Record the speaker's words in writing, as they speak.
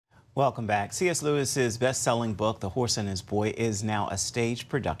Welcome back. C.S. Lewis's best-selling book, The Horse and His Boy, is now a stage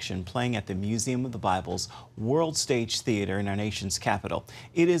production playing at the Museum of the Bible's World Stage Theater in our nation's capital.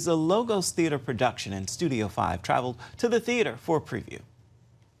 It is a Logos Theater production, and Studio 5 traveled to the theater for a preview.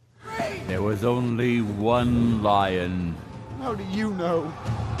 There was only one lion. How do you know?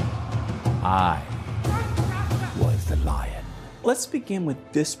 I was the lion. Let's begin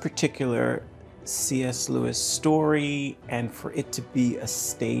with this particular C.S. Lewis story, and for it to be a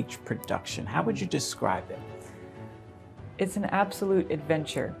stage production. How would you describe it? It's an absolute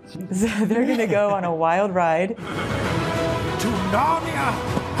adventure. They're going to go on a wild ride. To Narnia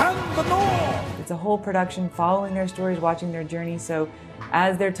and the North! It's a whole production following their stories, watching their journey. So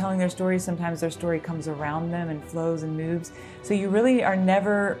as they're telling their stories, sometimes their story comes around them and flows and moves. So you really are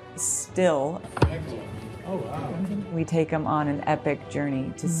never still. Oh, wow. We take them on an epic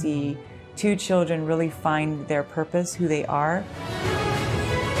journey to see two children really find their purpose, who they are.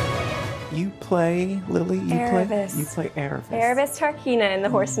 You play, Lily, you Aravis. play Aravis. Aravis Tarkina in The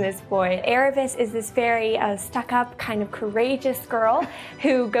Horse and His Boy. Aravis is this very stuck-up, kind of courageous girl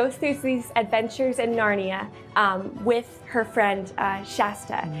who goes through these adventures in Narnia with her friend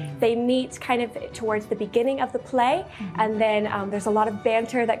Shasta. They meet kind of towards the beginning of the play, and then there's a lot of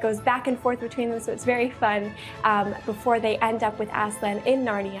banter that goes back and forth between them, so it's very fun, before they end up with Aslan in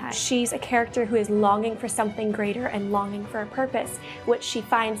Narnia. She's a character who is longing for something greater and longing for a purpose, which she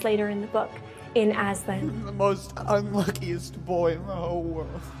finds later in the book in Aslan. I'm the most unluckiest boy in the whole world.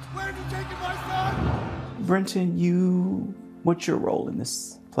 Where have you taken my son? Brenton, what's your role in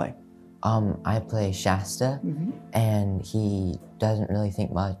this play? I play Shasta, and he doesn't really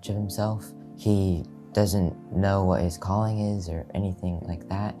think much of himself. He doesn't know what his calling is or anything like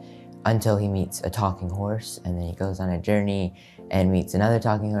that until he meets a talking horse, and then he goes on a journey and meets another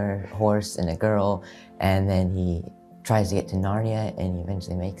talking horse and a girl, and then he tries to get to Narnia, and he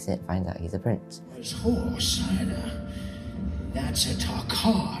eventually makes it, finds out he's a prince. His horse, that's a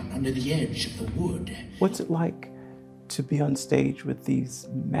Tarkan under the edge of the wood. What's it like to be on stage with these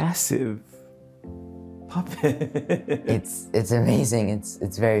massive puppets? It's amazing.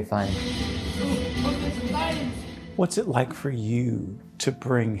 It's very fun. What's it like for you to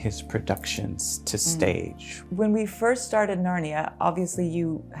bring his productions to stage? When we first started Narnia, obviously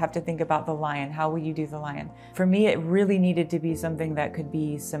you have to think about the lion. How will you do the lion? For me, it really needed to be something that could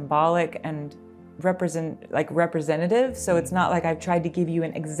be symbolic and representative. So it's not like I've tried to give you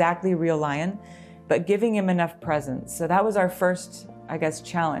an exactly real lion, but giving him enough presence. So that was our first, I guess,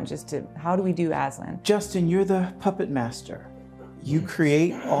 challenge, is to how do we do Aslan? Justin, you're the puppet master. You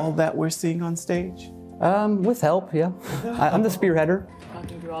create all that we're seeing on stage? With help, yeah. I'm the spearheader.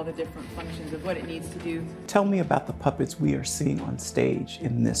 Talking through all the different functions of what it needs to do. Tell me about the puppets we are seeing on stage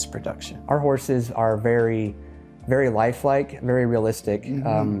in this production. Our horses are very, very lifelike, very realistic,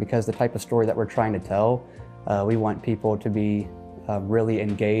 because the type of story that we're trying to tell, we want people to be really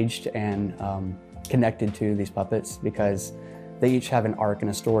engaged and connected to these puppets, because they each have an arc and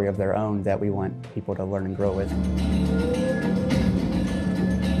a story of their own that we want people to learn and grow with.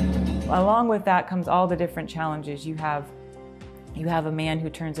 Along with that comes all the different challenges. You have a man who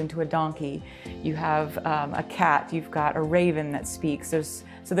turns into a donkey. You have a cat. You've got a raven that speaks.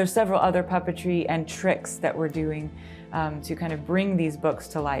 So there's several other puppetry and tricks that we're doing to kind of bring these books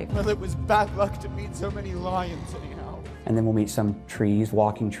to life. Well, it was bad luck to meet so many lions anyhow. And then we'll meet some trees,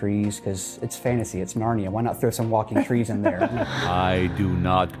 walking trees, because it's fantasy, it's Narnia. Why not throw some walking trees in there? I do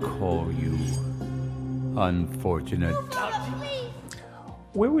not call you unfortunate.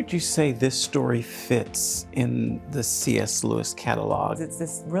 Where would you say this story fits in the C.S. Lewis catalog? It's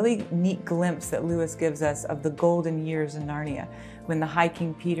this really neat glimpse that Lewis gives us of the golden years in Narnia, when the High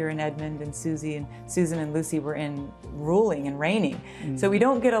King Peter and Edmund and Susan and Lucy were ruling and reigning. So we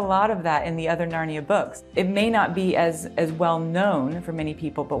don't get a lot of that in the other Narnia books. It may not be as well known for many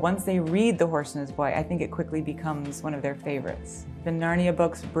people, but once they read The Horse and His Boy, I think it quickly becomes one of their favorites. The Narnia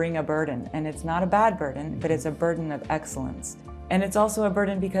books bring a burden, and it's not a bad burden, but it's a burden of excellence. And it's also a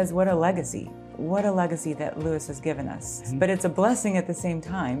burden because what a legacy. What a legacy that Lewis has given us. But it's a blessing at the same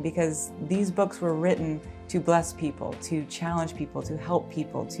time, because these books were written to bless people, to challenge people, to help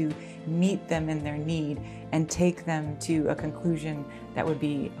people, to meet them in their need and take them to a conclusion that would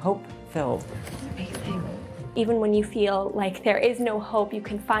be hope-filled. Amazing. Even when you feel like there is no hope, you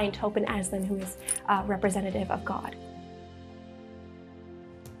can find hope in Aslan, who is representative of God.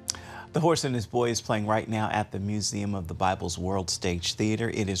 The Horse and His Boy is playing right now at the Museum of the Bible's World Stage Theater.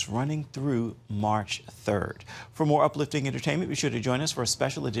 It is running through March 3rd. For more uplifting entertainment, be sure to join us for a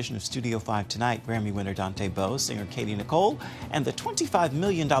special edition of Studio 5 tonight. Grammy winner Dante Bowe, singer Katie Nicole, and the $25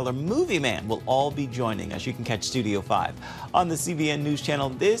 million movie man will all be joining us. You can catch Studio 5 on the CBN News Channel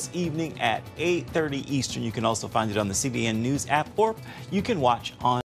this evening at 8:30 Eastern. You can also find it on the CBN News app, or you can watch on